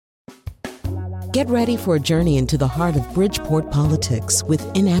Get ready for a journey into the heart of Bridgeport politics with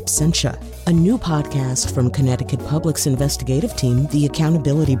In Absentia, a new podcast from Connecticut Public's investigative team, The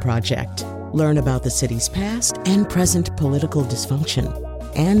Accountability Project. Learn about the city's past and present political dysfunction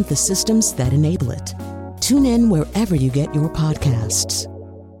and the systems that enable it. Tune in wherever you get your podcasts.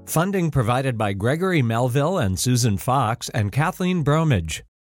 Funding provided by Gregory Melville and Susan Fox and Kathleen Bromage.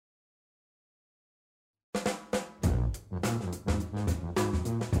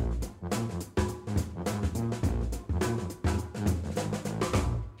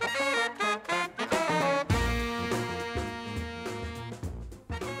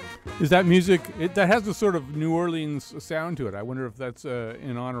 Is that music, that has a sort of New Orleans sound to it. I wonder if that's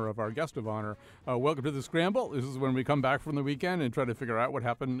in honor of our guest of honor. Welcome to the Scramble. This is when we come back from the weekend and try to figure out what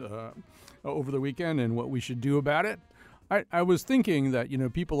happened over the weekend and what we should do about it. I was thinking that,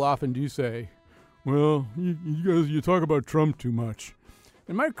 people often do say, well, you talk about Trump too much.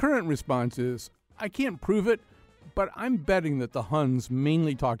 And my current response is, I can't prove it, but I'm betting that the Huns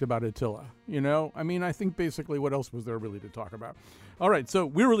mainly talked about Attila. I think basically what else was there really to talk about? All right, so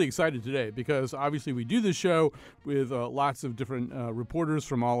we're really excited today because obviously we do this show with lots of different reporters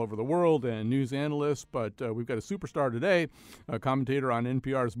from all over the world and news analysts, but we've got a superstar today, a commentator on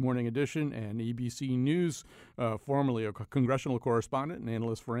NPR's Morning Edition and ABC News, formerly a congressional correspondent and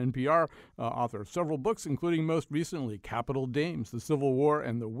analyst for NPR, author of several books, including most recently Capital Dames, The Civil War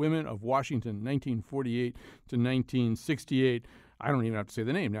and the Women of Washington, 1948 to 1968. I don't even have to say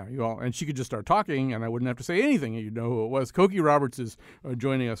the name now. And she could just start talking, and I wouldn't have to say anything. You'd know who it was. Cokie Roberts is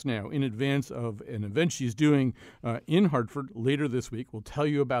joining us now in advance of an event she's doing in Hartford later this week. We'll tell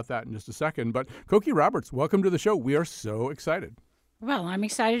you about that in just a second. But Cokie Roberts, welcome to the show. We are so excited. Well, I'm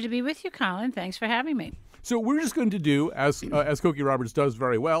excited to be with you, Colin. Thanks for having me. So we're just going to do, as Cokie Roberts does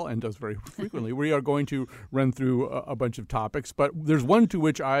very well and does very frequently, we are going to run through a bunch of topics. But there's one to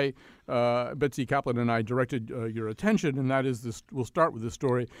which Betsy Kaplan and I directed your attention, and that is this. We'll start with this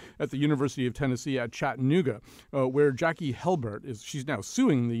story at the University of Tennessee at Chattanooga, where Jackie Helbert she's now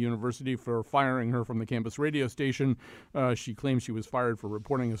suing the university for firing her from the campus radio station. She claims she was fired for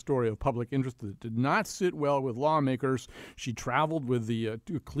reporting a story of public interest that did not sit well with lawmakers. She traveled with the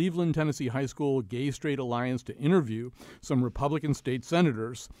Cleveland, Tennessee High School Gay Straight Alliance to interview some Republican state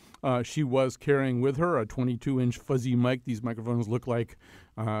senators. She was carrying with her a 22-inch fuzzy mic. These microphones look like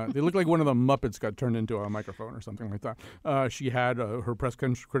one of the Muppets got turned into a microphone or something like that. She had her press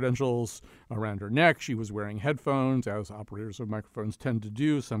credentials around her neck. She was wearing headphones, as operators of microphones tend to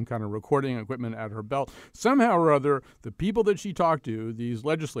do, some kind of recording equipment at her belt. Somehow or other, the people that she talked to, these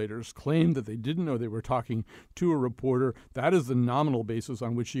legislators, claimed that they didn't know they were talking to a reporter. That is the nominal basis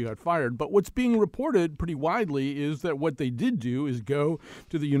on which she got fired. But what's being reported pretty widely is that what they did do is go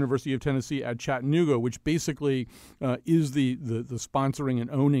to the University of Tennessee at Chattanooga, which basically is the sponsoring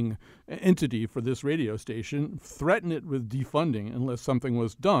and owning entity for this radio station, threaten it with defunding unless something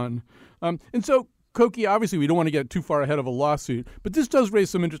was done. And so, Cokie, obviously we don't want to get too far ahead of a lawsuit, but this does raise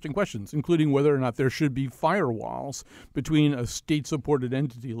some interesting questions, including whether or not there should be firewalls between a state-supported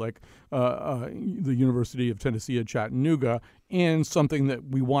entity like the University of Tennessee at Chattanooga and something that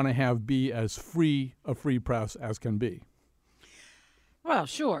we want to have be as free a free press as can be. Well,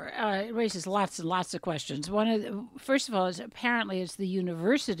 sure. It raises lots and lots of questions. First of all, apparently it's the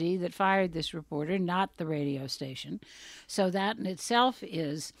university that fired this reporter, not the radio station. So that in itself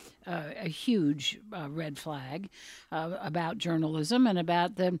is a huge red flag about journalism and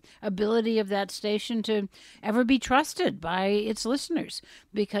about the ability of that station to ever be trusted by its listeners.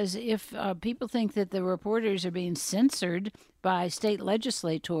 Because if people think that the reporters are being censored by state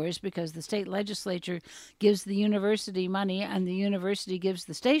legislators because the state legislature gives the university money and the university gives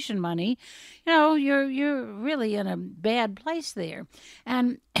the station money, you're really in a bad place there.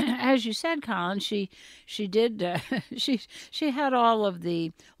 And as you said, Colin, she did she had all of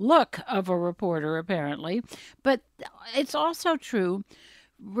the look of a reporter apparently, but it's also true,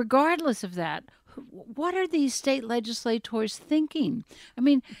 regardless of that. What are these state legislators thinking? I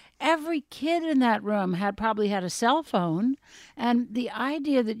mean, every kid in that room probably had a cell phone, and the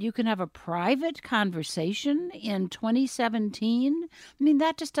idea that you can have a private conversation in 2017, I mean,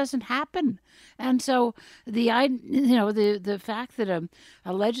 that just doesn't happen. And so the fact that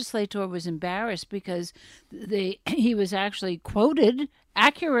a legislator was embarrassed because he was actually quoted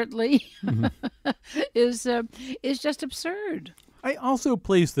accurately is just absurd. I also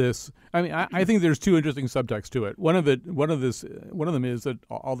place this. I mean, I think there's two interesting subtexts to it. One of them is that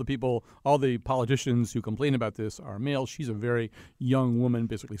all the politicians who complain about this are male. She's a very young woman,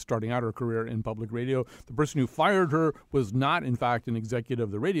 basically starting out her career in public radio. The person who fired her was not, in fact, an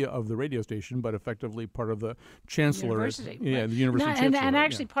executive of the radio station, but effectively part of the chancellor. University, yeah, right. the university chancellor, and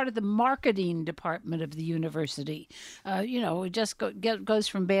actually part of the marketing department of the university. It just goes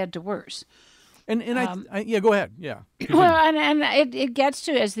from bad to worse. And yeah, go ahead. Yeah. Well, and it gets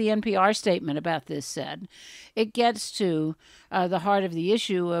to, as the NPR statement about this said, it gets to the heart of the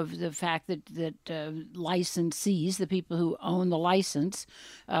issue of the fact that licensees, the people who own the license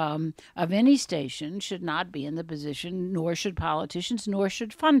of any station, should not be in the position, nor should politicians, nor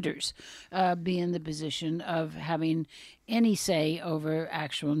should funders be in the position of having any say over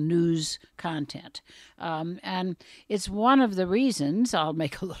actual news content. And it's one of the reasons, I'll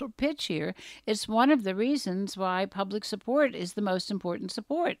make a little pitch here, it's one of the reasons why public support is the most important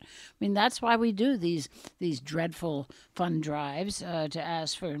support. I mean, that's why we do these dreadful fund drives to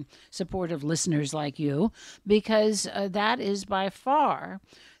ask for support of listeners like you, because that is by far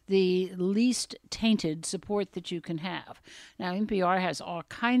the least tainted support that you can have. Now, NPR has all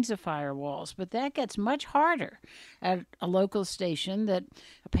kinds of firewalls, but that gets much harder at a local station that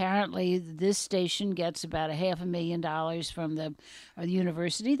apparently this station gets about $500,000 from the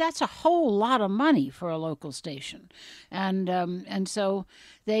university. That's a whole lot of money for a local station. And so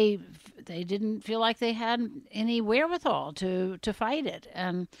they didn't feel like they had any wherewithal to fight it.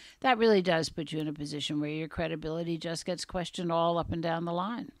 And that really does put you in a position where your credibility just gets questioned all up and down the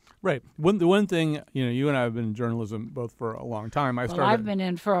line. Right. The one thing, you and I have been in journalism both for a long time. I've been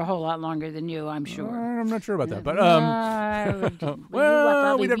in for a whole lot longer than you, I'm sure. I'm not sure about that, but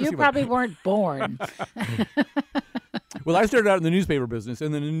you probably weren't born. Well, I started out in the newspaper business,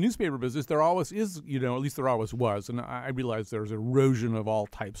 and then in the newspaper business, there always is, at least there always was, and I realize there's erosion of all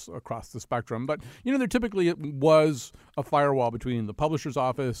types across the spectrum, but, there typically was a firewall between the publisher's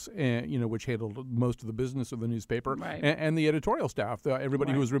office, and, which handled most of the business of the newspaper, right, and the editorial staff, everybody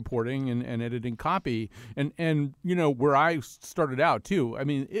right, who was reporting and editing copy, and where I started out, too. I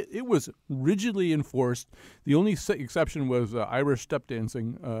mean, it was rigidly enforced. The only exception was Irish step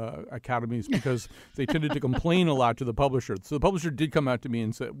dancing academies, because they tended to complain a lot to the publisher. So the publisher did come out to me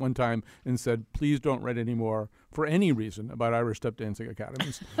and said one time and said, "Please don't write any more for any reason about Irish step dancing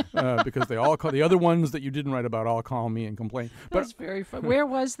academies, because they all call the other ones that you didn't write about all call me and complain." That's very fun. Where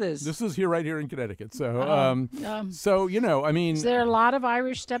was this? This is right here in Connecticut. So, I mean, is there a lot of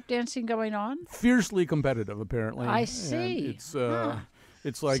Irish step dancing going on? Fiercely competitive, apparently. I see. And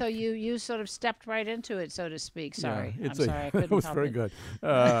it's like, so you sort of stepped right into it, so to speak. Sorry, yeah, I'm sorry, I couldn't that was help very it. good.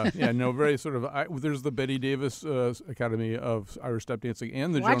 Very sort of. There's the Betty Davis Academy of Irish Step Dancing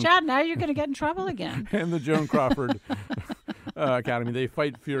and the Watch out! Now you're going to get in trouble again. and the Joan Crawford Academy. They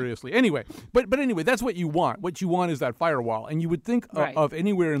fight furiously. Anyway, but anyway, that's what you want. What you want is that firewall, and you would think right, of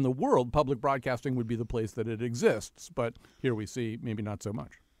anywhere in the world, public broadcasting would be the place that it exists. But here we see maybe not so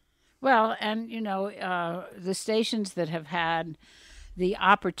much. Well, and the stations that have had the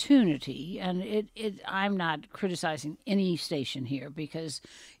opportunity, and I'm not criticizing any station here, because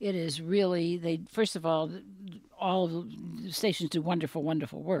it is really, first of all the stations do wonderful,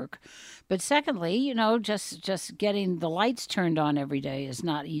 wonderful work. But secondly, just getting the lights turned on every day is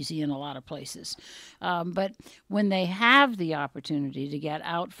not easy in a lot of places. But when they have the opportunity to get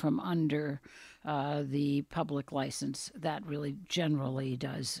out from under the public license, that really generally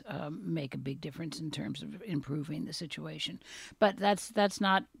does make a big difference in terms of improving the situation. But that's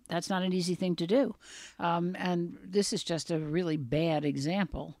not an easy thing to do, and this is just a really bad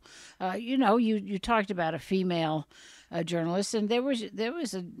example. You talked about a female journalist, and there was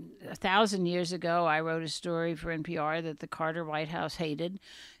 1,000 years ago, I wrote a story for NPR that the Carter White House hated,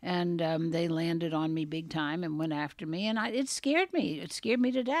 and they landed on me big time and went after me, and it scared me. It scared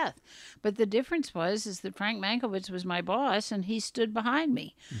me to death. But the difference is that Frank Mankiewicz was my boss, and he stood behind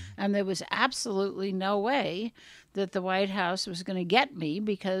me, and there was absolutely no way that the White House was going to get me,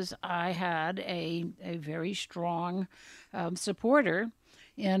 because I had a very strong supporter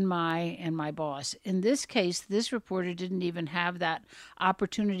in my boss. In this case, this reporter didn't even have that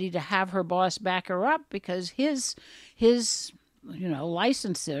opportunity to have her boss back her up, because his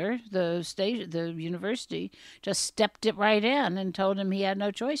licensor, the university, just stepped it right in and told him he had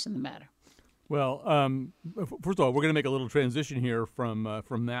no choice in the matter. Well, first of all, we're going to make a little transition here from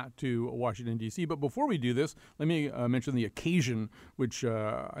that to Washington, D.C. But before we do this, let me mention the occasion which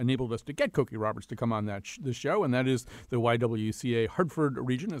enabled us to get Cokie Roberts to come on this show, and that is the YWCA Hartford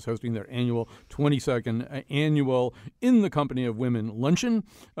region is hosting their annual 22nd annual In the Company of Women luncheon.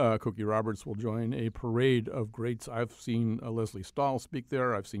 Cokie Roberts will join a parade of greats. I've seen Leslie Stahl speak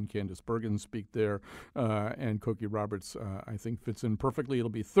there. I've seen Candace Bergen speak there. And Cokie Roberts, I think, fits in perfectly. It'll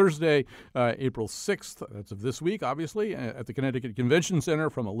be Thursday, April 6th, that's of this week, obviously, at the Connecticut Convention Center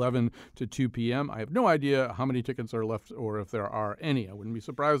from 11 to 2 p.m. I have no idea how many tickets are left or if there are any. I wouldn't be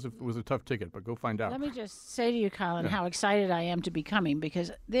surprised if it was a tough ticket, but go find out. Let me just say to you, Colin, how excited I am to be coming, because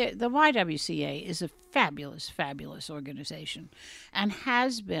the YWCA is a fabulous, fabulous organization and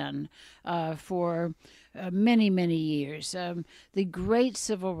has been for many, many years. The great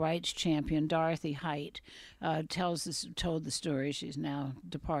civil rights champion Dorothy Height told the story. She's now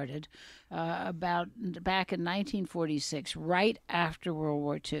departed. About back in 1946, right after World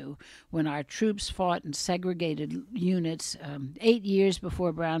War II, when our troops fought in segregated units, 8 years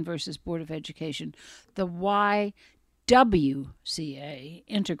before Brown versus Board of Education, the YWCA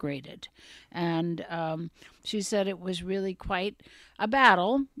integrated. And she said it was really quite a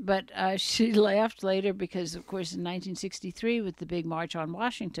battle, but she laughed later because, of course, in 1963 with the big March on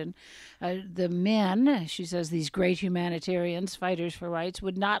Washington, the men, she says, these great humanitarians, fighters for rights,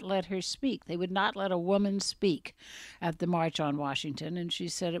 would not let her speak. They would not let a woman speak at the March on Washington. And she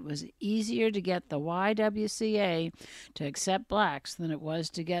said it was easier to get the YWCA to accept blacks than it was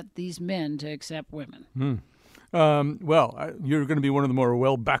to get these men to accept women. You're going to be one of the more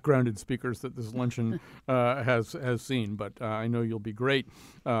well-backgrounded speakers that this luncheon has seen, but I know you'll be great.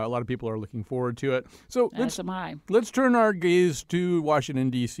 A lot of people are looking forward to it. So let's turn our gaze to Washington,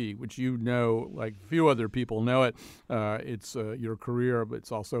 D.C., which you know like few other people know it. It's your career, but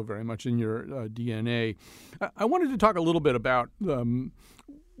it's also very much in your DNA. I wanted to talk a little bit about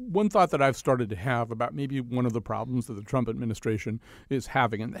one thought that I've started to have about maybe one of the problems that the Trump administration is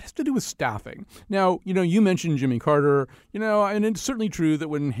having, and that has to do with staffing. Now, you mentioned Jimmy Carter, and it's certainly true that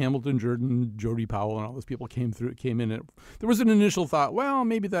when Hamilton, Jordan, Jody Powell, and all those people came in, there was an initial thought, well,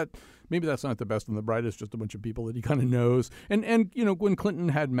 maybe that's not the best and the brightest, just a bunch of people that he kind of knows. And when Clinton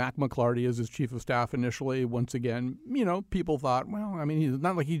had Mac McLarty as his chief of staff initially, once again, people thought, well, I mean, it's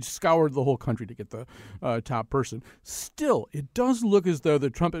not like he scoured the whole country to get the top person. Still, it does look as though the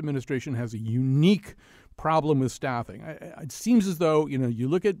Trump administration has a unique problem with staffing. It seems as though, you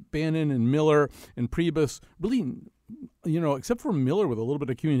look at Bannon and Miller and Priebus, really, except for Miller with a little bit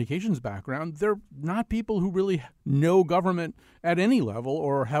of communications background, they're not people who really know government at any level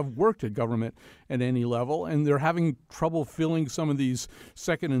or have worked at government at any level, and they're having trouble filling some of these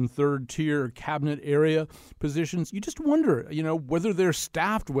second and third tier cabinet area positions. You just wonder, whether they're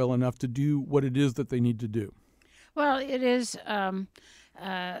staffed well enough to do what it is that they need to do. Well, it is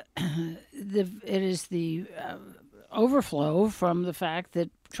the overflow from the fact that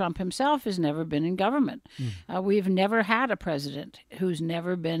Trump himself has never been in government. We've never had a president who's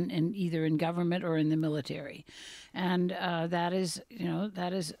never been either in government or in the military. And that is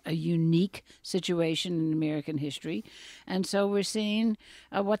a unique situation in American history. And so we're seeing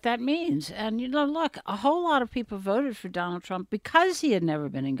what that means. And, look, a whole lot of people voted for Donald Trump because he had never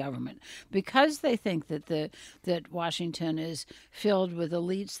been in government, because they think that Washington is filled with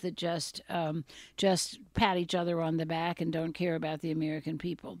elites that just pat each other on the back and don't care about the American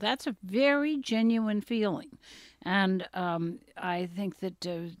people. That's a very genuine feeling. And I think that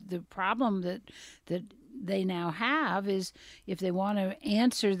the problem that they now have is, if they want to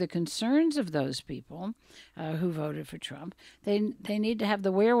answer the concerns of those people who voted for Trump, they need to have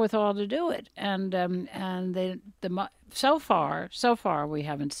the wherewithal to do it. And so far we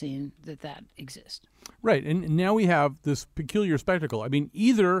haven't seen that exist. Right, and now we have this peculiar spectacle. I mean,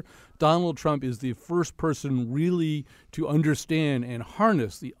 either Donald Trump is the first person really to understand and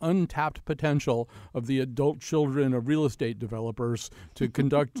harness the untapped potential of the adult children of real estate developers to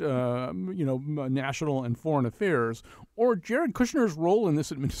conduct, national and foreign affairs, or Jared Kushner's role in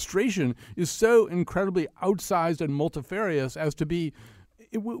this administration is so incredibly outsized and multifarious as to be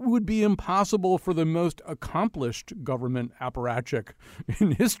it would be impossible for the most accomplished government apparatchik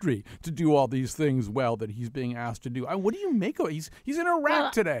in history to do all these things well that he's being asked to do. What do you make of it? He's in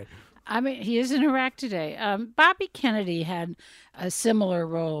Iraq today. I mean, he is in Iraq today. Bobby Kennedy had a similar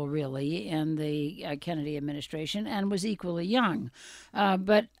role, really, in the Kennedy administration and was equally young.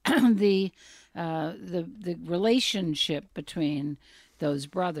 But the relationship between those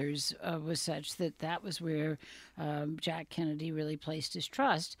brothers was such that was where Jack Kennedy really placed his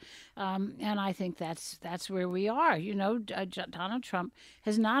trust. And I think that's where we are. Donald Trump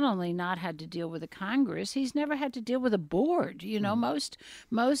has not only not had to deal with a Congress, he's never had to deal with a board.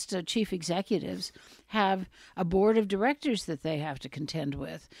 Most chief executives have a board of directors that they have to contend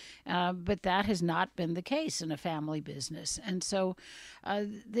with, but that has not been the case in a family business. And so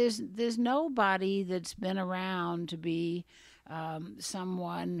there's nobody that's been around to be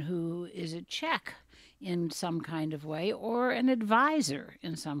someone who is a check in some kind of way or an advisor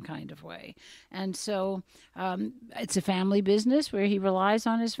in some kind of way. And so it's a family business where he relies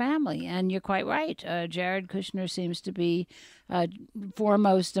on his family. And you're quite right. Jared Kushner seems to be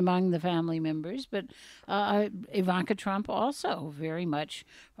foremost among the family members, but Ivanka Trump also very much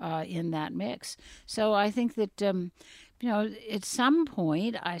in that mix. So I think that, at some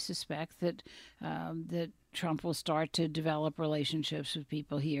point, I suspect that Trump will start to develop relationships with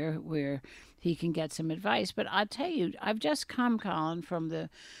people here where he can get some advice. But I'll tell you, I've just come, Colin, from the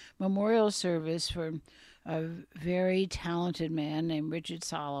memorial service for a very talented man named Richard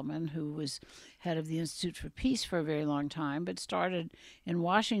Solomon, who was head of the Institute for Peace for a very long time, but started in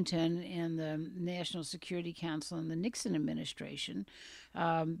Washington in the National Security Council in the Nixon administration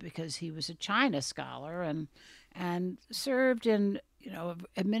because he was a China scholar and served in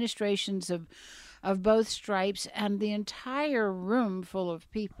administrations of both stripes, and the entire room full of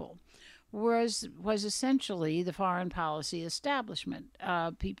people was essentially the foreign policy establishment,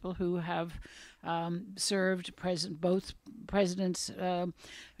 people who have served both presidents,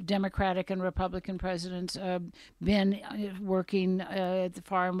 Democratic and Republican presidents, been working at the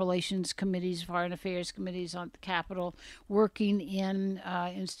foreign relations committees, foreign affairs committees on the Capitol, working in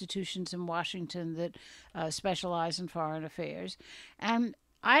institutions in Washington that specialize in foreign affairs. And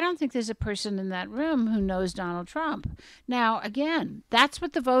I don't think there's a person in that room who knows Donald Trump. Now, again, that's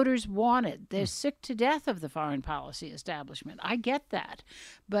what the voters wanted. They're sick to death of the foreign policy establishment. I get that.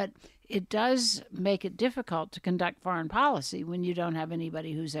 But it does make it difficult to conduct foreign policy when you don't have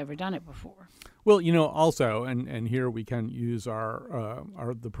anybody who's ever done it before. Well, also, and here we can use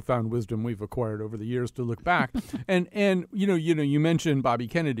the profound wisdom we've acquired over the years to look back. and you mentioned Bobby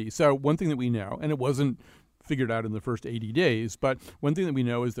Kennedy. So one thing that we know, and it wasn't figured out in the first 80 days. But one thing that we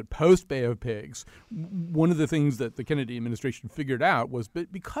know is that post-Bay of Pigs, one of the things that the Kennedy administration figured out was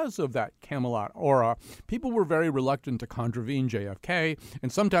because of that Camelot aura, people were very reluctant to contravene JFK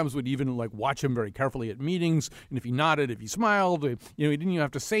and sometimes would even watch him very carefully at meetings. And if he nodded, if he smiled, he didn't even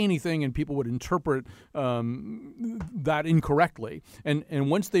have to say anything, and people would interpret that incorrectly. And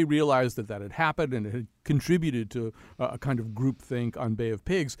once they realized that had happened and it had contributed to a kind of groupthink on Bay of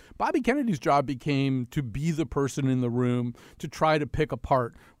Pigs, Bobby Kennedy's job became to be the person in the room to try to pick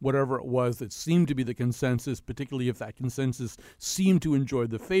apart whatever it was that seemed to be the consensus, particularly if that consensus seemed to enjoy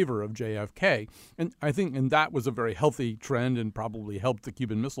the favor of JFK. And I think that was a very healthy trend and probably helped the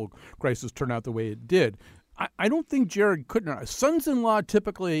Cuban Missile Crisis turn out the way it did. I don't think Jared Kushner, sons-in-law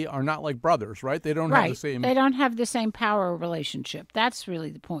typically are not like brothers, right? They don't have the same. They don't have the same power relationship. That's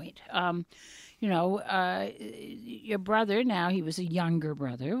really the point. Your brother, now he was a younger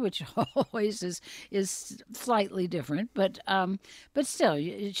brother, which always is slightly different, but still,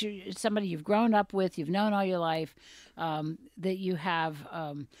 it's somebody you've grown up with, you've known all your life, that you have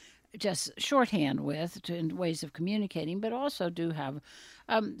just shorthand with in ways of communicating, but also do have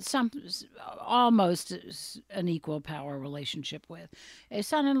some almost an equal power relationship with. A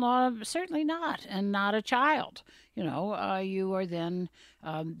son-in-law, certainly not, and not a child. You are then,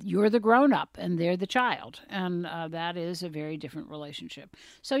 you're the grown-up and they're the child, and that is a very different relationship.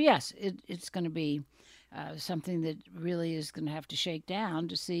 So yes, it's going to be something that really is going to have to shake down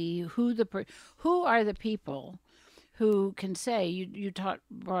to see who are the people who can say, you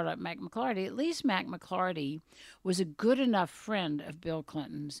brought up Mac McLarty. At least Mac McLarty was a good enough friend of Bill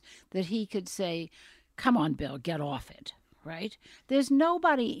Clinton's that he could say, come on, Bill, get off it, right? There's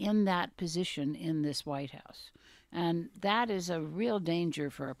nobody in that position in this White House. And that is a real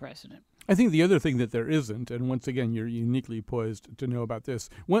danger for a president. I think the other thing that there isn't, and once again, you're uniquely poised to know about this,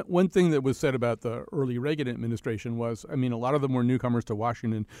 one thing that was said about the early Reagan administration was, a lot of them were newcomers to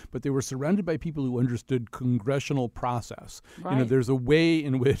Washington, but they were surrounded by people who understood congressional process. Right. There's a way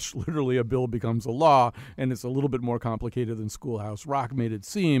in which literally a bill becomes a law, and it's a little bit more complicated than Schoolhouse Rock made it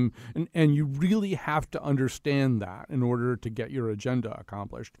seem, and you really have to understand that in order to get your agenda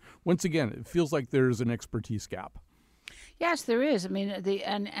accomplished. Once again, it feels like there's an expertise gap. Yes, there is.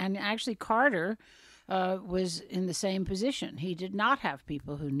 And actually Carter was in the same position. He did not have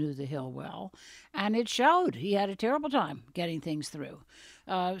people who knew the Hill well, and it showed. He had a terrible time getting things through.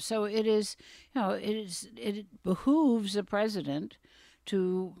 So it behooves a president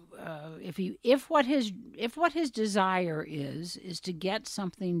to if what his desire is to get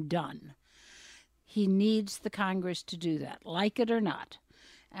something done, he needs the Congress to do that, like it or not.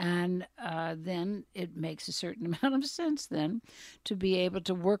 And then it makes a certain amount of sense then to be able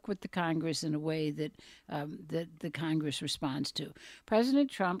to work with the Congress in a way that that the Congress responds to. President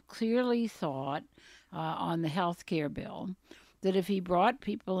Trump clearly thought on the health care bill that if he brought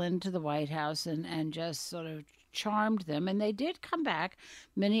people into the White House and just sort of charmed them, and they did come back,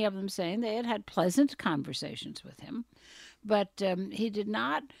 many of them saying they had pleasant conversations with him, but he did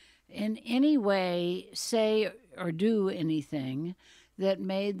not in any way say or do anything that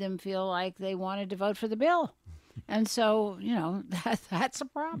made them feel like they wanted to vote for the bill. And so, that's a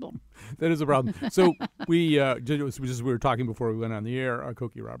problem. That is a problem. So we were talking before we went on the air.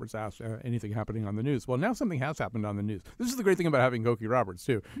 Cokie Roberts asked, anything happening on the news? Well, now something has happened on the news. This is the great thing about having Cokie Roberts,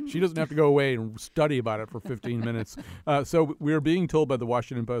 too. She doesn't have to go away and study about it for 15 minutes. So we're being told by the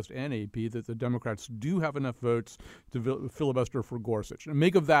Washington Post and AP that the Democrats do have enough votes to filibuster for Gorsuch. And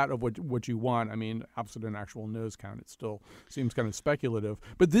make of that of what you want. I mean, absent an actual nose count, it still seems kind of speculative.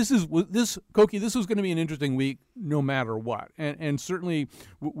 But Cokie, this was going to be an interesting week no matter what. And certainly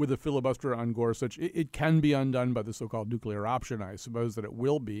with a filibuster on Gorsuch, it can be undone by the so-called nuclear option. I suppose that it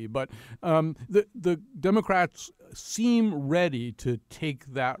will be. But the Democrats seem ready to take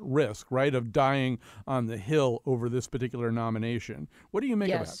that risk, right, of dying on the Hill over this particular nomination. What do you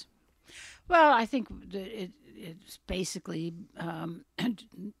make of that? Well, I think it's basically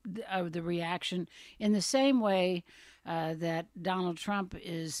the reaction in the same way that Donald Trump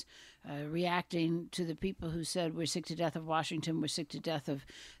is reacting to the people who said we're sick to death of Washington, we're sick to death of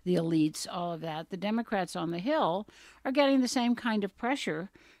the elites, all of that. The Democrats on the Hill are getting the same kind of pressure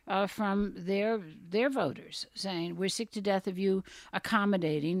from their voters, saying we're sick to death of you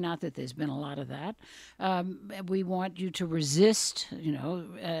accommodating. Not that there's been a lot of that. We want you to resist.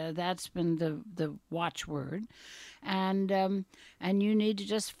 That's been the watchword. And you need to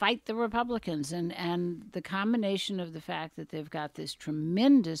just fight the Republicans. And the combination of the fact that they've got this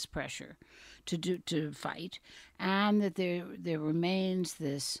tremendous pressure to fight, and that there remains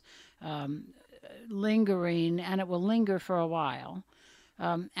this lingering, and it will linger for a while,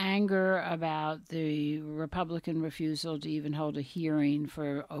 anger about the Republican refusal to even hold a hearing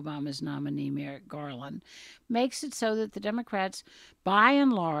for Obama's nominee, Merrick Garland, makes it so that the Democrats, by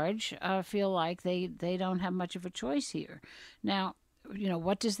and large, feel like they don't have much of a choice here. Now,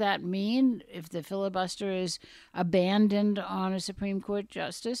 what does that mean if the filibuster is abandoned on a Supreme Court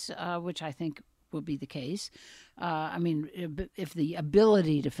justice, which I think will be the case? If the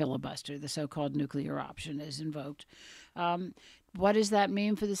ability to filibuster, the so-called nuclear option, is invoked, what does that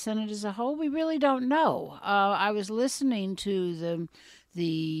mean for the Senate as a whole? We really don't know. I was listening to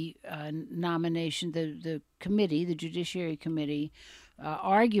the nomination, the committee, the Judiciary Committee,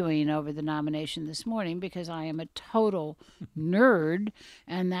 arguing over the nomination this morning, because I am a total nerd,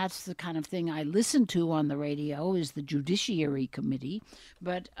 and that's the kind of thing I listen to on the radio, is the Judiciary Committee.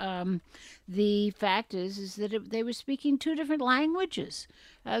 But the fact is that they were speaking two different languages.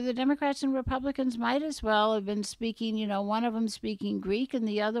 The Democrats and Republicans might as well have been speaking, one of them speaking Greek and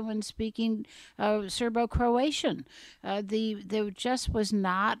the other one speaking Serbo-Croatian. There just was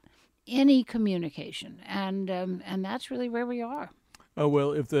not any communication, and that's really where we are.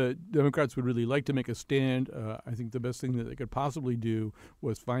 Well, if the Democrats would really like to make a stand, I think the best thing that they could possibly do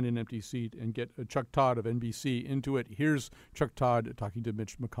was find an empty seat and get Chuck Todd of NBC into it. Here's Chuck Todd talking to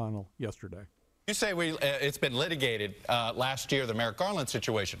Mitch McConnell yesterday. You say it's been litigated last year, the Merrick Garland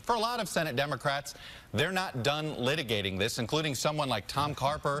situation. For a lot of Senate Democrats, they're not done litigating this, including someone like Tom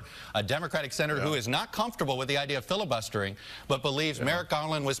Carper, a Democratic senator who is not comfortable with the idea of filibustering, but believes Merrick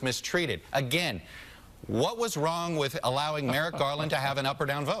Garland was mistreated. Again, what was wrong with allowing Merrick Garland to have an up or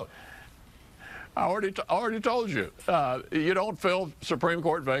down vote? I already told you. You don't fill Supreme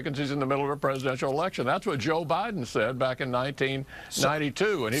Court vacancies in the middle of a presidential election. That's what Joe Biden said back in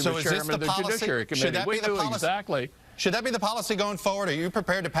 1992, and he was chairman of the Judiciary Committee. We knew exactly. Should that be the policy going forward? Are you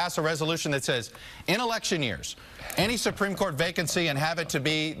prepared to pass a resolution that says, in election years, any Supreme Court vacancy, and have it to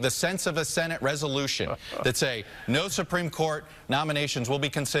be the sense of a Senate resolution that say no Supreme Court nominations will be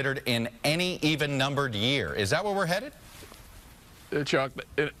considered in any even-numbered year? Is that where we're headed? Chuck,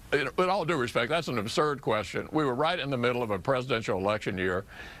 with all due respect, that's an absurd question. We were right in the middle of a presidential election year.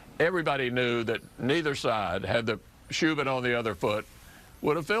 Everybody knew that neither side, had the shoe been on the other foot,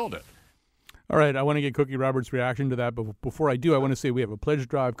 would have filled it. All right, I want to get Cokie Roberts' reaction to that, but before I do, I want to say we have a pledge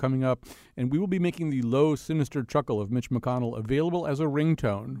drive coming up, and we will be making the low, sinister chuckle of Mitch McConnell available as a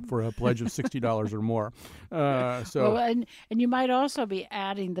ringtone for a pledge of $60 or more. And you might also be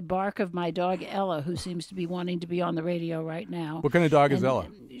adding the bark of my dog Ella, who seems to be wanting to be on the radio right now. What kind of dog is Ella?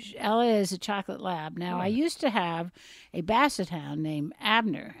 Ella is a chocolate lab. Now, I used to have a basset hound named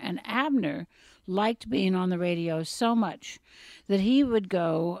Abner, and Abner liked being on the radio so much that he would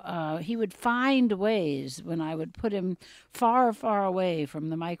he would find ways when I would put him far, far away from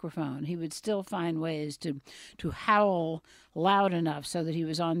the microphone. He would still find ways to howl loud enough so that he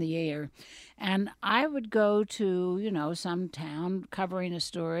was on the air. And I would go to, some town covering a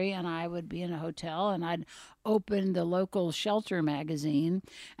story, and I would be in a hotel, and I'd open the local shelter magazine,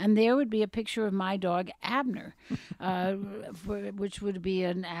 and there would be a picture of my dog Abner, which would be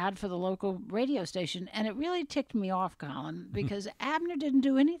an ad for the local radio station. And it really ticked me off, Colin, because Abner didn't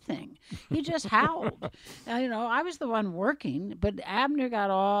do anything. He just howled. I was the one working, but Abner got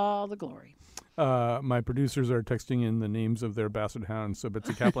all the glory. My producers are texting in the names of their basset hounds. So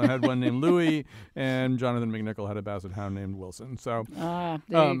Betsy Kaplan had one named Louie, and Jonathan McNichol had a basset hound named Wilson. So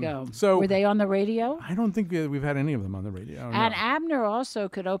there you go. So were they on the radio? I don't think we've had any of them on the radio. And no. Abner also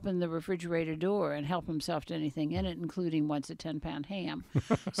could open the refrigerator door and help himself to anything in it, including once a 10-pound ham.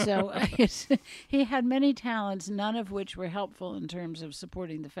 So he had many talents, none of which were helpful in terms of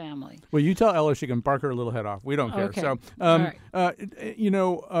supporting the family. Well, you tell Ella she can bark her little head off. We don't care. Okay. So, All right.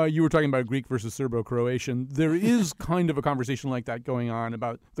 you were talking about Greek versus Serbo-Croatian. There is kind of a conversation like that going on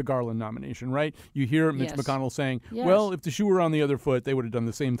about the Garland nomination, right? You hear Mitch McConnell saying, well, if the shoe were on the other foot, they would have done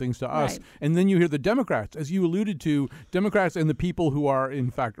the same things to us. Right. And then you hear the Democrats, as you alluded to, Democrats and the people who are,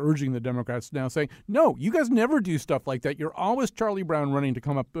 in fact, urging the Democrats now saying, no, you guys never do stuff like that. You're always Charlie Brown running to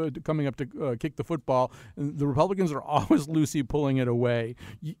coming up to kick the football. And the Republicans are always Lucy pulling it away.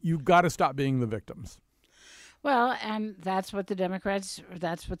 You've got to stop being the victims. Well, and that's what the Democrats,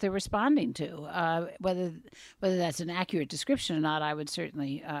 that's what they're responding to. Whether that's an accurate description or not, I would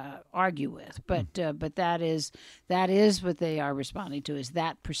certainly argue with. But that is what they are responding to, is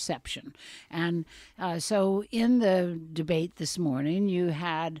that perception. And so in the debate this morning, you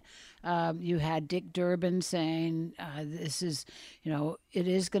had Dick Durbin saying this is, it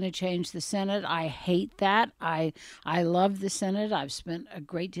is going to change the Senate. I hate that. I love the Senate. I've spent a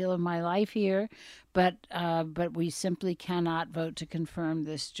great deal of my life here, but we simply cannot vote to confirm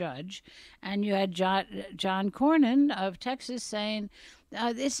this judge. And you had John Cornyn of Texas saying,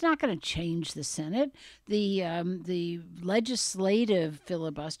 it's not going to change the Senate. The legislative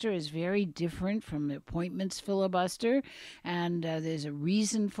filibuster is very different from the appointments filibuster, and there's a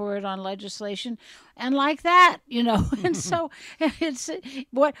reason for it on legislation. And like that, and so it's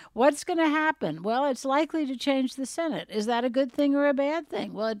what's going to happen? Well, it's likely to change the Senate. Is that a good thing or a bad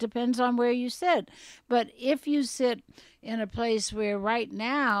thing? Well, it depends on where you sit. But if you sit in a place where right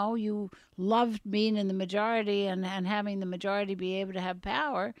now you love being in the majority and having the majority be able to have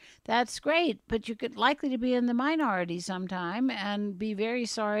power, that's great. But you could likely to be in the minority sometime and be very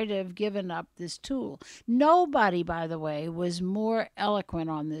sorry to have given up this tool. Nobody, by the way, was more eloquent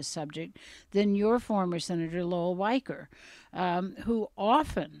on this subject than your former Senator Lowell Weicker, who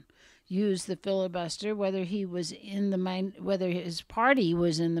often used the filibuster, whether he was whether his party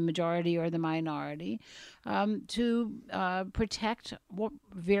was in the majority or the minority, to protect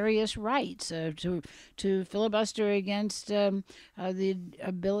various rights, to filibuster against the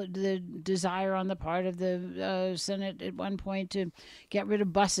desire on the part of the Senate at one point to get rid of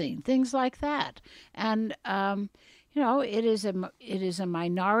busing, things like that, and. It is a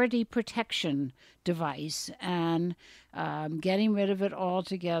minority protection device, and getting rid of it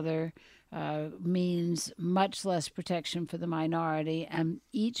altogether means much less protection for the minority, and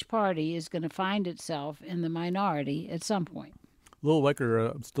each party is going to find itself in the minority at some point. Lowell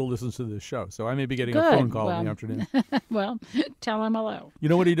Weicker still listens to this show, so I may be getting a phone call in the afternoon. Well, tell him hello. You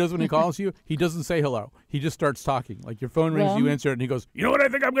know what he does when he calls you? He doesn't say hello. He just starts talking. Like your phone rings, you answer it, and he goes, you know what I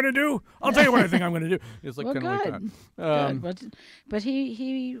think I'm going to do? I'll tell you what I think I'm going to do. It's like kind of like that. Good. But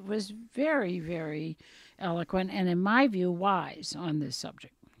he was very, very eloquent and, in my view, wise on this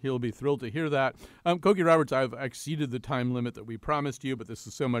subject. He'll be thrilled to hear that. Cokie Roberts, I've exceeded the time limit that we promised you, but this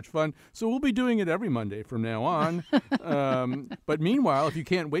is so much fun. So we'll be doing it every Monday from now on. But meanwhile, if you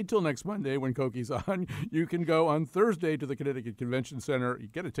can't wait till next Monday when Cokie's on, you can go on Thursday to the Connecticut Convention Center. You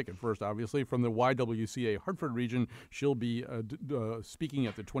get a ticket first, obviously, from the YWCA Hartford region. She'll be speaking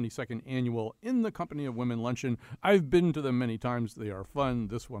at the 22nd annual In the Company of Women luncheon. I've been to them many times. They are fun.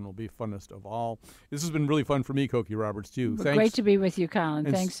 This one will be funnest of all. This has been really fun for me, Cokie Roberts, too. Thanks. Great to be with you,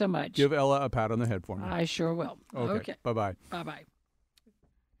 Colin. Thanks so much. Give Ella a pat on the head for me. I sure will. Okay. Bye-bye. Bye-bye.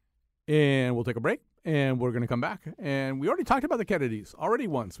 And we'll take a break, and we're going to come back. And we already talked about the Kennedys. Already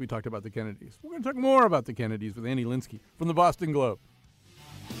once we talked about the Kennedys. We're going to talk more about the Kennedys with Annie Linsky from the Boston Globe.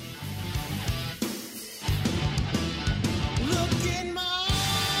 Look in my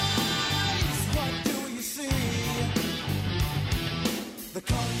eyes, what do you see? The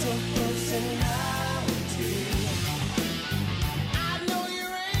cult of personality. I know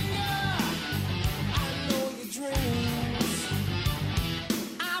your anger, I know your dreams.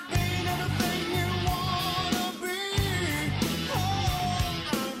 I've been everything you wanna be. Oh,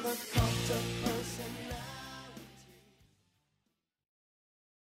 I'm the cult of personality.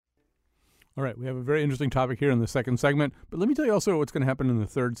 All right, we have a very interesting topic here in the second segment, but let me tell you also what's going to happen in the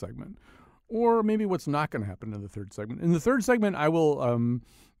third segment, or maybe what's not going to happen in the third segment. In the third segment, I will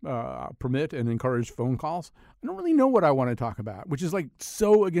permit and encourage phone calls. I don't really know what I want to talk about, which is like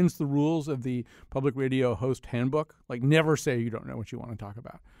so against the rules of the Public Radio Host Handbook. Like, never say you don't know what you want to talk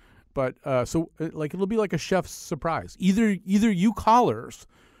about. But it'll be like a chef's surprise. Either you callers,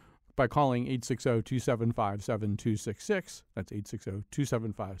 by calling 860-275-7266, that's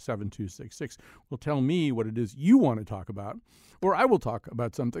 860-275-7266, will tell me what it is you want to talk about, or I will talk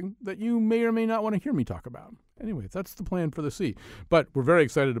about something that you may or may not want to hear me talk about. Anyway, that's the plan for the C. But we're very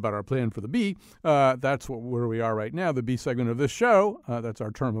excited about our plan for the B. That's where we are right now, the B segment of this show. That's our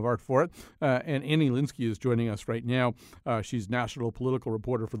term of art for it. And Annie Linsky is joining us right now. She's national political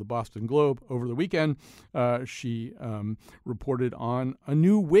reporter for the Boston Globe. Over the weekend, she reported on a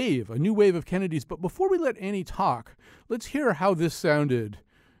new wave of Kennedys. But before we let Annie talk, let's hear how this sounded.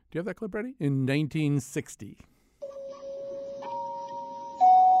 Do you have that clip ready? In 1960.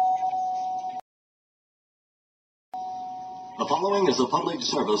 The following is a public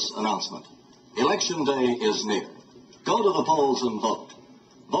service announcement. Election day is near. Go to the polls and vote.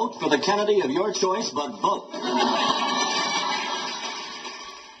 Vote for the Kennedy of your choice, but vote.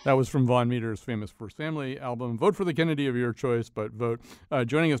 That was from Von Meter's famous First Family album, Vote for the Kennedy of Your Choice, but vote.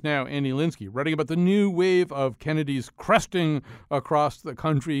 Joining us now, Annie Linsky, writing about the new wave of Kennedys cresting across the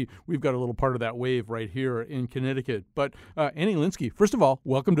country. We've got a little part of that wave right here in Connecticut. But Annie Linsky, first of all,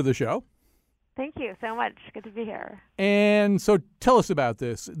 welcome to the show. Thank you so much. Good to be here. And so tell us about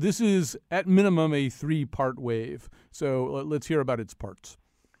this. This is, at minimum, a 3-part wave. So let's hear about its parts.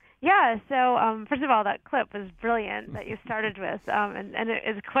 Yeah, so first of all, that clip was brilliant that you started with, and it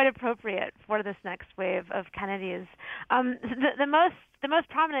is quite appropriate for this next wave of Kennedys. The most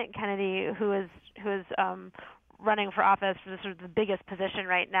prominent Kennedy who is running for office for the sort of the biggest position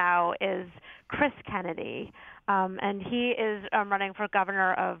right now is Chris Kennedy, and he is running for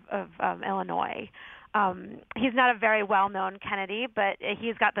governor of Illinois. He's not a very well-known Kennedy, but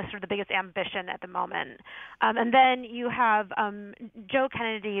he's got the sort of the biggest ambition at the moment. And then you have Joe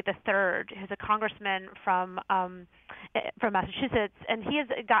Kennedy III, who's a congressman from Massachusetts, and he has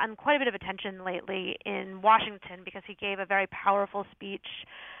gotten quite a bit of attention lately in Washington because he gave a very powerful speech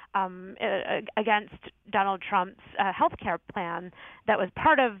against Donald Trump's health care plan that was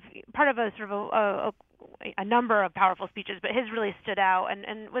part of a sort of a number of powerful speeches, but his really stood out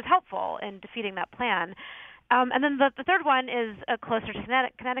and was helpful in defeating that plan. And then the third one is closer to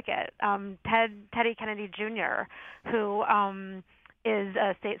Connecticut, Teddy Kennedy Jr., who is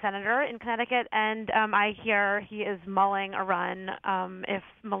a state senator in Connecticut, and I hear he is mulling a run if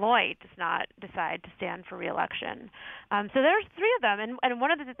Malloy does not decide to stand for re-election. So there's 3 of them, and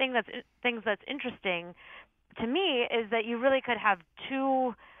one of the things that's interesting to me is that you really could have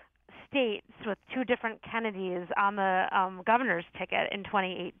 2 states with 2 different Kennedys on the governor's ticket in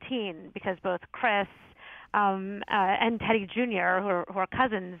 2018, because both Chris and Teddy Jr., who are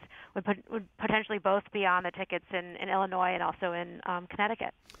cousins, would potentially both be on the tickets in Illinois and also in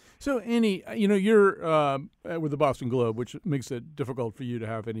Connecticut. So, Annie, you're with the Boston Globe, which makes it difficult for you to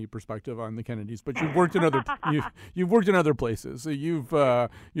have any perspective on the Kennedys. But you've worked in other you've worked in other places. So you've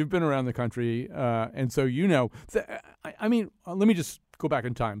been around the country, and so you know. Let me just go back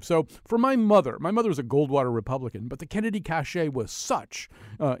in time. So for my mother was a Goldwater Republican, but the Kennedy cachet was such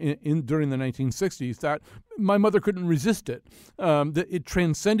during the 1960s that my mother couldn't resist it. That it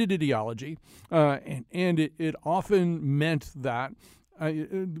transcended ideology, and it often meant that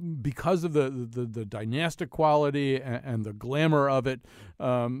because of the dynastic quality and the glamour of it,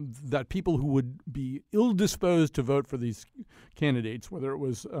 that people who would be ill-disposed to vote for these candidates, whether it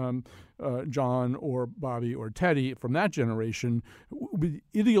was John or Bobby or Teddy from that generation,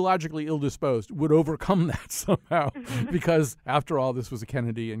 ideologically ill-disposed, would overcome that somehow because, after all, this was a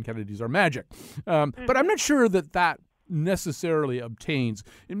Kennedy and Kennedys are magic. But I'm not sure that necessarily obtains.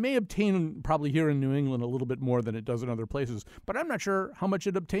 It may obtain probably here in New England a little bit more than it does in other places, but I'm not sure how much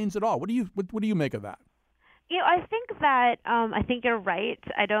it obtains at all. What do you make of that? I think that I think you're right.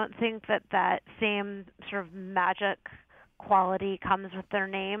 I don't think that same sort of magic quality comes with their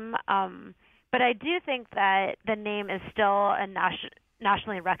name. But I do think that the name is still a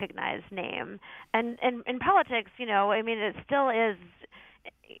nationally recognized name. And in politics, it still is,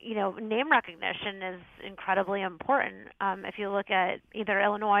 name recognition is incredibly important. If you look at either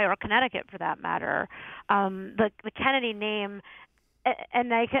Illinois or Connecticut, for that matter, the Kennedy name.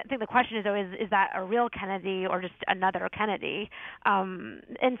 And I think the question is always, is that a real Kennedy or just another Kennedy?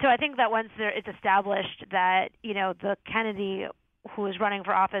 And so I think that once it's established that, the Kennedy who is running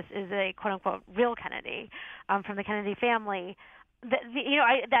for office is a quote-unquote real Kennedy from the Kennedy family,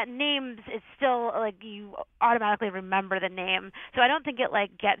 that name is still, you automatically remember the name. So I don't think it,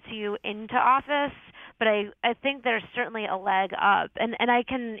 gets you into office, but I think there's certainly a leg up. And I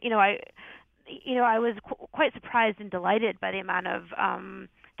can, I was quite surprised and delighted by the amount of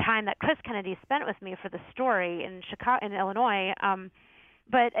time that Chris Kennedy spent with me for the story in Illinois.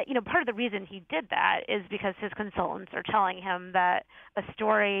 But part of the reason he did that is because his consultants are telling him that a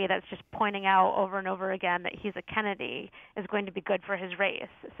story that's just pointing out over and over again that he's a Kennedy is going to be good for his race.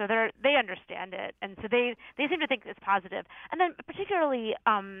 So they understand it, and so they seem to think it's positive. And then particularly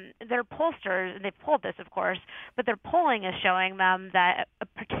their pollsters, and they've polled this, of course, but their polling is showing them that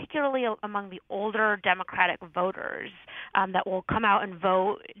particularly among the older Democratic voters that will come out and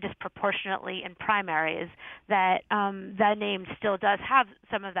vote disproportionately in primaries, that that name still does have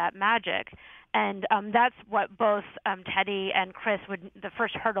some of that magic. And that's what both Teddy and Chris the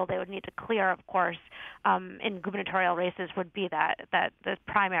first hurdle they would need to clear, of course, in gubernatorial races would be that the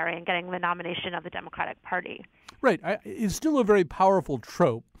primary and getting the nomination of the Democratic Party. Right. It's still a very powerful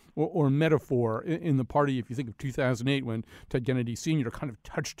trope or metaphor in the party. If you think of 2008, when Ted Kennedy Sr. kind of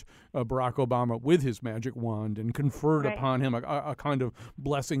touched Barack Obama with his magic wand and conferred upon him a kind of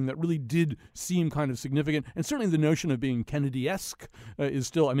blessing that really did seem kind of significant. And certainly the notion of being Kennedy-esque is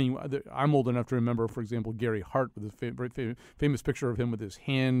still, I'm old enough to remember, for example, Gary Hart with his very famous picture of him with his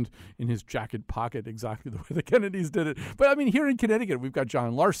hand in his jacket pocket, exactly the way the Kennedys did it. But here in Connecticut, we've got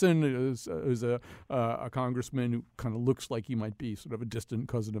John Larson, who's a congressman who kind of looks like he might be sort of a distant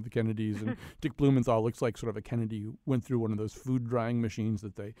cousin of the Kennedys, and Dick Blumenthal looks like sort of a Kennedy who went through one of those food drying machines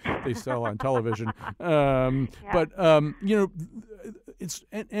that they sell on television. But it's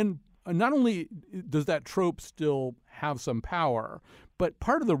and not only does that trope still have some power, but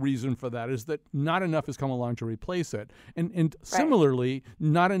part of the reason for that is that not enough has come along to replace it. And similarly,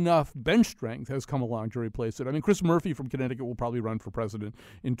 not enough bench strength has come along to replace it. Chris Murphy from Connecticut will probably run for president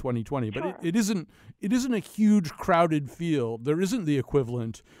in 2020, but it isn't a huge crowded field. There isn't the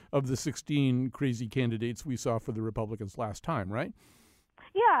equivalent of the 16 crazy candidates we saw for the Republicans last time, right?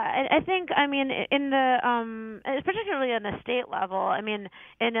 Yeah, I think, in the particularly on the state level, in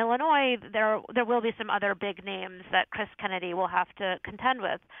Illinois there will be some other big names that Chris Kennedy will have to contend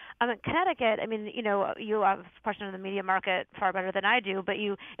with. In Connecticut, you have a portion of the media market far better than I do, but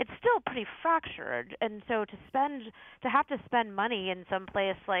it's still pretty fractured, and so to have to spend money in some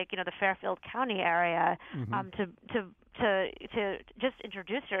place like the Fairfield County area to just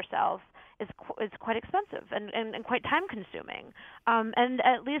introduce yourself is quite expensive and quite time consuming. And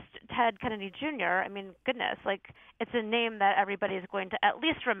at least Ted Kennedy Jr., goodness, it's a name that everybody is going to at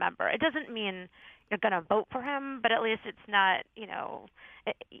least remember. It doesn't mean you're going to vote for him, but at least it's not,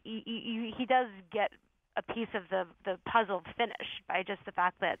 he does get a piece of the puzzle finished by just the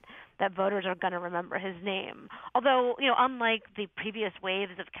fact that voters are going to remember his name. Although, unlike the previous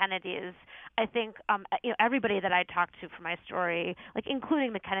waves of Kennedys, I think everybody that I talked to for my story,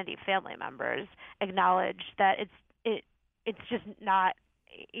 including the Kennedy family members, acknowledged that it's just not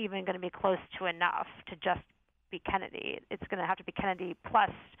even going to be close to enough to just be Kennedy. It's going to have to be Kennedy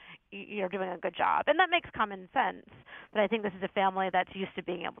plus you're doing a good job. And that makes common sense. But I think this is a family that's used to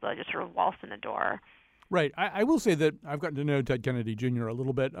being able to just sort of waltz in the door. Right. I will say that I've gotten to know Ted Kennedy Jr. a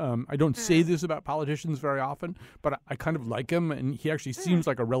little bit. I don't say this about politicians very often, but I kind of like him, and he actually seems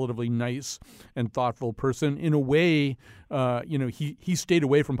like a relatively nice and thoughtful person. In a way, he stayed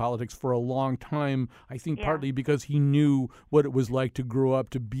away from politics for a long time, I think partly because he knew what it was like to grow up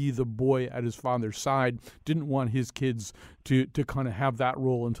to be the boy at his father's side, didn't want his kids to kind of have that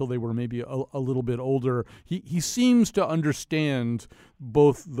role until they were maybe a little bit older. He seems to understand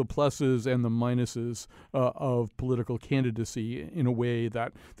both the pluses and the minuses of political candidacy in a way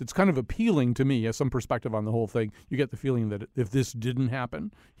that's kind of appealing to me as some perspective on the whole thing. You get the feeling that if this didn't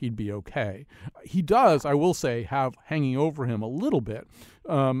happen, he'd be okay. He does, I will say, have hanging over him a little bit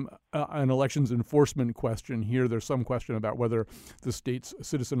an elections enforcement question here. There's some question about whether the state's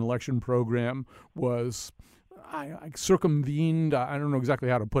citizen election program was circumvened. I don't know exactly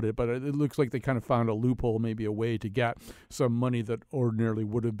how to put it, but it looks like they kind of found a loophole, maybe a way to get some money that ordinarily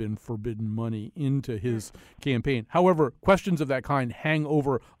would have been forbidden money into his campaign. However, questions of that kind hang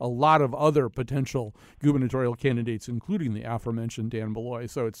over a lot of other potential gubernatorial candidates, including the aforementioned Dan Malloy.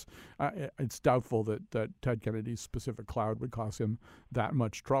 So it's doubtful that Ted Kennedy's specific cloud would cause him that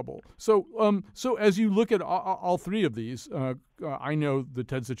much trouble. So as you look at all three of these, I know the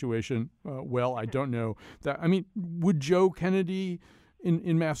Ted situation well. I don't know that. I mean, would Joe Kennedy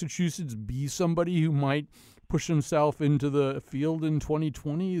in Massachusetts be somebody who might push himself into the field in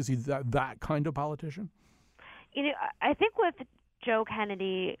 2020? Is he that kind of politician? I think with Joe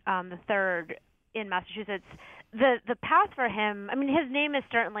Kennedy the third in Massachusetts, the path for him, I mean, his name is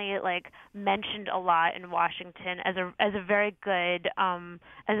certainly mentioned a lot in Washington as a very good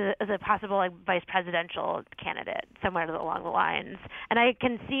as a possible vice presidential candidate somewhere along the lines, and I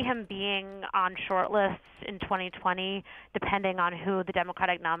can see him being on short lists in 2020 depending on who the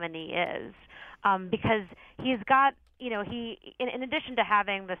Democratic nominee is, because he's got he in addition to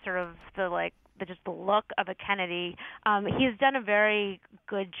having the sort of just the look of a Kennedy, he's done a very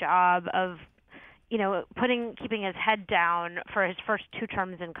good job of keeping his head down for his first 2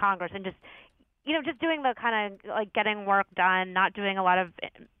 terms in Congress, and just doing the kind of getting work done, not doing a lot of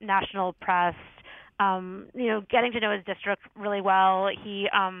national press, getting to know his district really well. He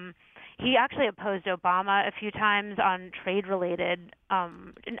actually opposed Obama a few times on trade-related,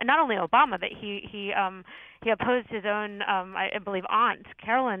 not only Obama, but he opposed his own, I believe, aunt,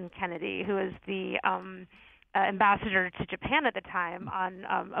 Carolyn Kennedy, who is the ambassador to Japan at the time on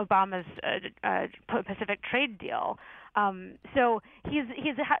Obama's Pacific trade deal. So he's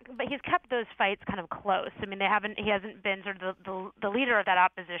kept those fights kind of close. I mean, he hasn't been sort of the leader of that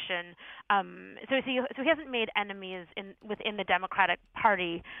opposition. So he hasn't made enemies within the Democratic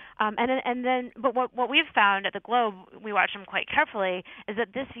Party. But what we've found at the Globe, we watch him quite carefully, is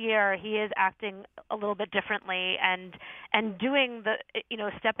that this year he is acting a little bit differently and doing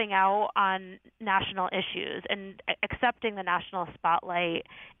stepping out on national issues and accepting the national spotlight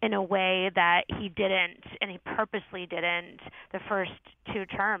in a way that he didn't, and he purposely didn't, the first 2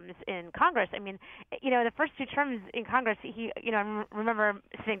 terms in Congress. I mean, the first 2 terms in Congress, I remember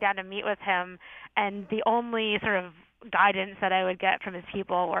sitting down to meet with him, and the only sort of guidance that I would get from his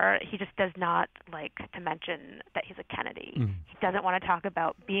people were he just does not like to mention that he's a Kennedy. He doesn't want to talk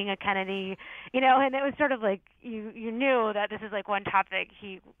about being a Kennedy, and it was sort of like you knew that this is one topic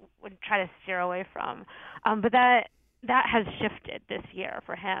he would try to steer away from. But that has shifted this year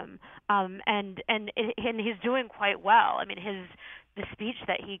for him, and he's doing quite well. I mean, the speech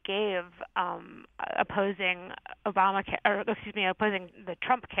that he gave opposing opposing the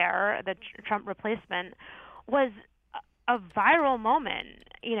Trump care, the Trump replacement, was a viral moment.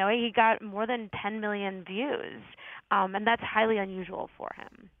 He got more than 10 million views, and that's highly unusual for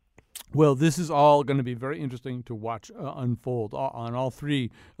him. Well, this is all going to be very interesting to watch unfold on all 3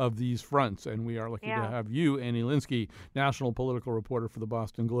 of these fronts, and we are lucky to have you, Annie Linsky, national political reporter for the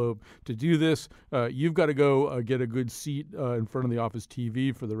Boston Globe, to do this. You've got to go get a good seat in front of the office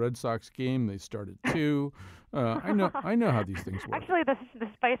TV for the Red Sox game. They start at 2. I know how these things work. Actually, the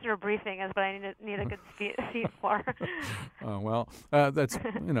Spicer briefing is what I need a good seat for. That's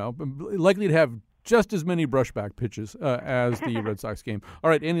likely to have just as many brushback pitches as the Red Sox game. All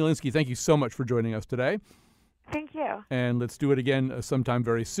right, Annie Linsky, thank you so much for joining us today. Thank you. And let's do it again sometime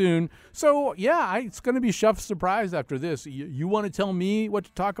very soon. So, it's going to be Chef's surprise after this. You want to tell me what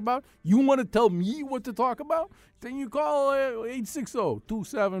to talk about? You want to tell me what to talk about? Then you call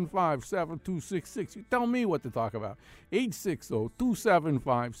 860-275-7266. You tell me what to talk about.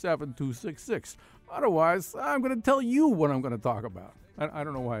 860-275-7266. Otherwise, I'm going to tell you what I'm going to talk about. I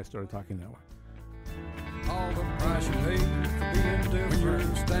don't know why I started talking that way. All the price you pay for being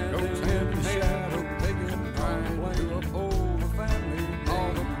different, standing in the shadow, taking time to uphold the family.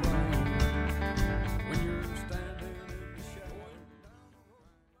 All the blame when you're standing in the shadow.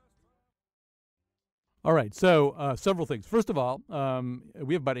 All right, so several things. First of all,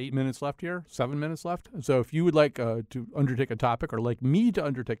 we have about 8 minutes left here, 7 minutes left. So if you would like to undertake a topic or like me to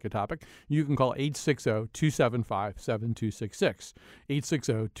undertake a topic, you can call 860-275-7266.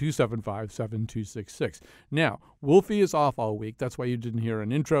 860-275-7266. Now, Wolfie is off all week. That's why you didn't hear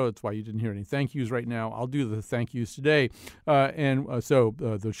an intro. That's why you didn't hear any thank yous right now. I'll do the thank yous today. So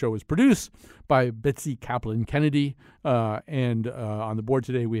the show is produced by Betsy Kaplan Kennedy. And on the board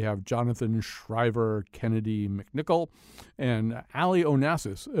today, we have Jonathan Shriver Kennedy McNichol. And Allie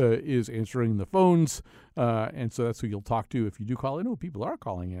Onassis is answering the phones. And so that's who you'll talk to if you do call in. Oh, people are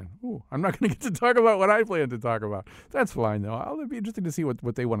calling in. Oh, I'm not going to get to talk about what I plan to talk about. That's fine, though. It'll be interesting to see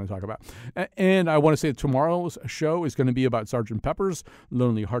what they want to talk about. And I want to say that tomorrow's show is going to be about Sgt. Pepper's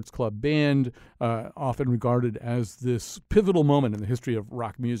Lonely Hearts Club Band, often regarded as this pivotal moment in the history of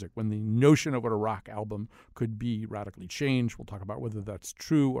rock music, when the notion of what a rock album could be radically changed. We'll talk about whether that's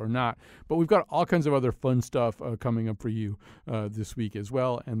true or not. But we've got all kinds of other fun stuff coming up for you this week as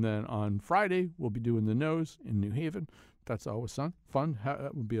well. And then on Friday, we'll be doing the Nose in New Haven. That's always fun.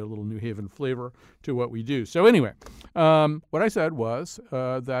 That would be a little New Haven flavor to what we do. So anyway, what I said was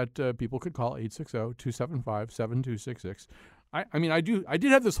that people could call 860-275-7266. I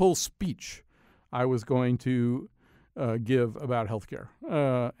did have this whole speech I was going to give about healthcare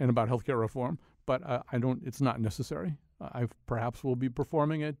and about healthcare reform, but it's not necessary. I perhaps will be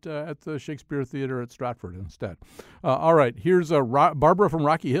performing it at the Shakespeare Theater at Stratford instead. All right, here's Barbara from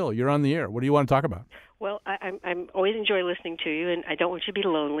Rocky Hill. You're on the air. What do you want to talk about? Well, I'm always enjoy listening to you, and I don't want you to be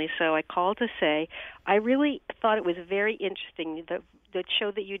lonely, so I called to say I really thought it was very interesting, the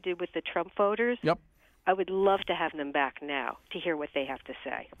show that you did with the Trump voters. Yep. I would love to have them back now to hear what they have to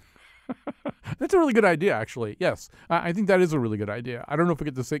say. That's a really good idea, actually. Yes, I think that is a really good idea. I don't know if we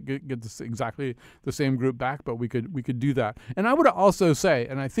get this exactly the same group back, but we could do that. And I would also say,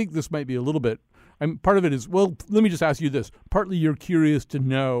 and I think this might be a little bit, part of it is, well, let me just ask you this. Partly you're curious to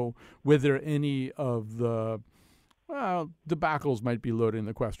know whether any of the debacles might be loading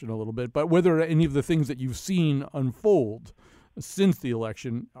the question a little bit, but whether any of the things that you've seen unfold since the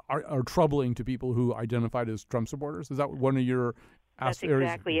election are troubling to people who identified as Trump supporters. Is that one of your That's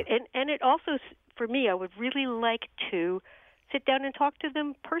exactly it. And it also, for me, I would really like to sit down and talk to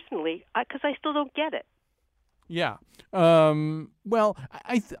them personally because I still don't get it. Yeah. Well,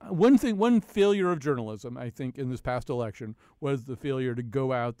 one failure of journalism, I think, in this past election was the failure to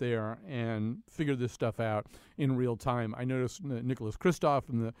go out there and figure this stuff out in real time. I noticed Nicholas Kristof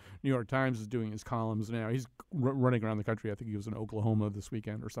from the New York Times is doing his columns now. He's running around the country. I think he was in Oklahoma this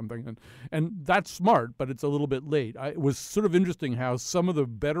weekend or something. And that's smart, but it's a little bit late. It was sort of interesting how some of the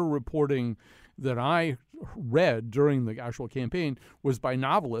better reporting that I read during the actual campaign was by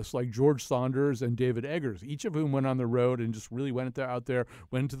novelists like George Saunders and David Eggers, each of whom went on the road and just really went out there,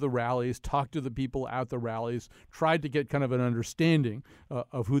 went to the rallies, talked to the people at the rallies, tried to get kind of an understanding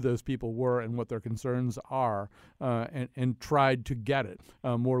of who those people were and what their concerns are, and tried to get it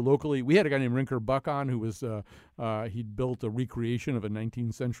more locally. We had a guy named Rinker Buck on who was he'd built a recreation of a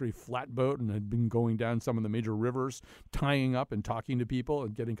 19th century flatboat and had been going down some of the major rivers, tying up and talking to people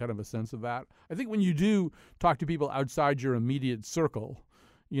and getting kind of a sense of that. I think when you do talk to people outside your immediate circle,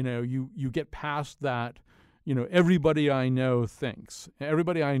 you get past that, everybody I know thinks.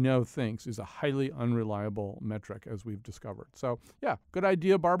 Everybody I know thinks is a highly unreliable metric, as we've discovered. So, yeah, good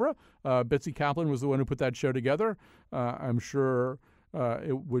idea, Barbara. Betsy Kaplan was the one who put that show together. I'm sure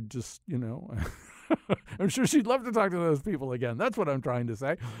it would just, I'm sure she'd love to talk to those people again. That's what I'm trying to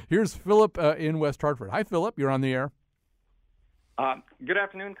say. Here's Philip in West Hartford. Hi, Philip. You're on the air. Good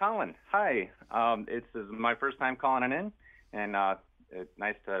afternoon, Colin. Hi. This is my first time calling in, and it's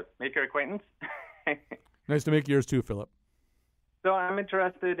nice to make your acquaintance. Nice to make yours too, Philip. So I'm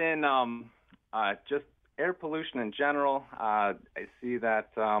interested in just air pollution in general. I see that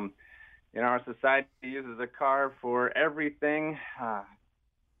our society uses a car for everything on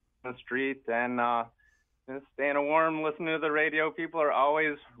the street, and just staying warm, listening to the radio. People are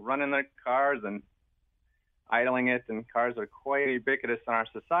always running their cars and idling it, and cars are quite ubiquitous in our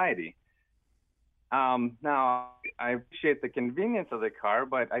society. Now, I appreciate the convenience of the car,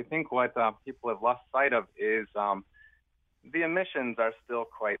 but I think what people have lost sight of is the emissions are still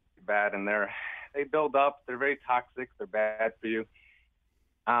quite bad, and they build up. They're very toxic. They're bad for you.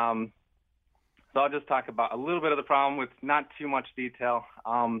 So I'll just talk about a little bit of the problem with not too much detail.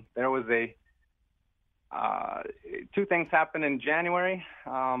 There was two things happened in January.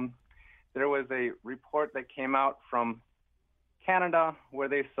 There was a report that came out from Canada where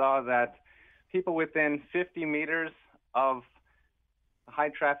they saw that people within 50 meters of a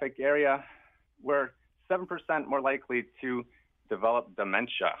high-traffic area were 7% more likely to develop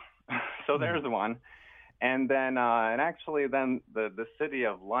dementia. So there's one. And then, the city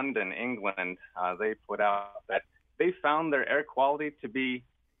of London, England, they put out that they found their air quality to be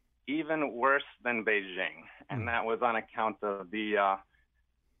even worse than Beijing. And that was on account of the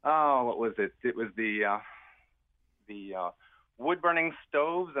what was it? It was the wood-burning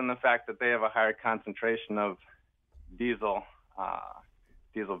stoves and the fact that they have a higher concentration of diesel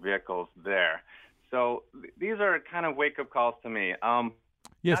vehicles there. So these are kind of wake-up calls to me.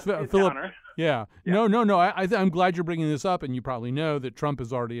 Yes, Not to Philip. downer. Yeah. No. I'm glad you're bringing this up, and you probably know that Trump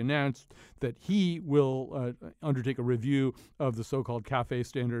has already announced that he will undertake a review of the so-called CAFE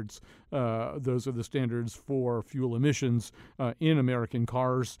standards. Those are the standards for fuel emissions in American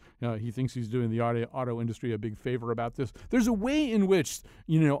cars. He thinks he's doing the auto industry a big favor about this. There's a way in which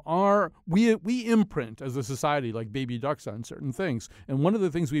we imprint as a society like baby ducks on certain things, and one of the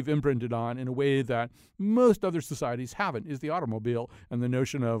things we've imprinted on in a way that most other societies haven't is the automobile and the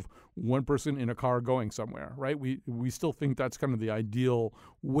notion of one person in a car going somewhere, right? We still think that's kind of the ideal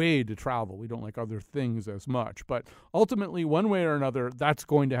way to travel. We don't like other things as much. But ultimately, one way or another, that's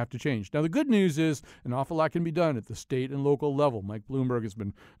going to have to change. Now, the good news is an awful lot can be done at the state and local level. Mike Bloomberg has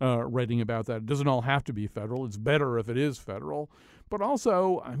been writing about that. It doesn't all have to be federal. It's better if it is federal. But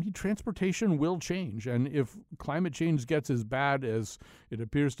also, transportation will change. And if climate change gets as bad as it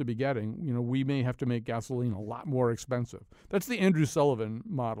appears to be getting, we may have to make gasoline a lot more expensive. That's the Andrew Sullivan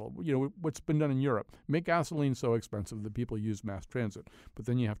model. What's been done in Europe. Make gasoline so expensive that people use mass transit. But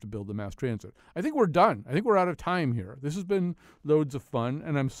then you have to build the mass transit. I think we're done. I think we're out of time here. This has been loads of fun,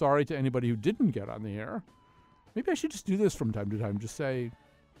 and I'm sorry to anybody who didn't get on the air. Maybe I should just do this from time to time.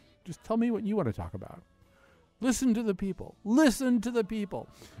 Just tell me what you want to talk about. Listen to the people. Listen to the people.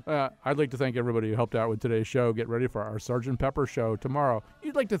 I'd like to thank everybody who helped out with today's show. Get ready for our Sgt. Pepper show tomorrow.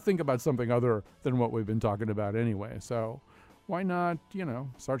 You'd like to think about something other than what we've been talking about anyway. So why not,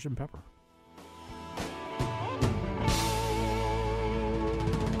 Sgt. Pepper?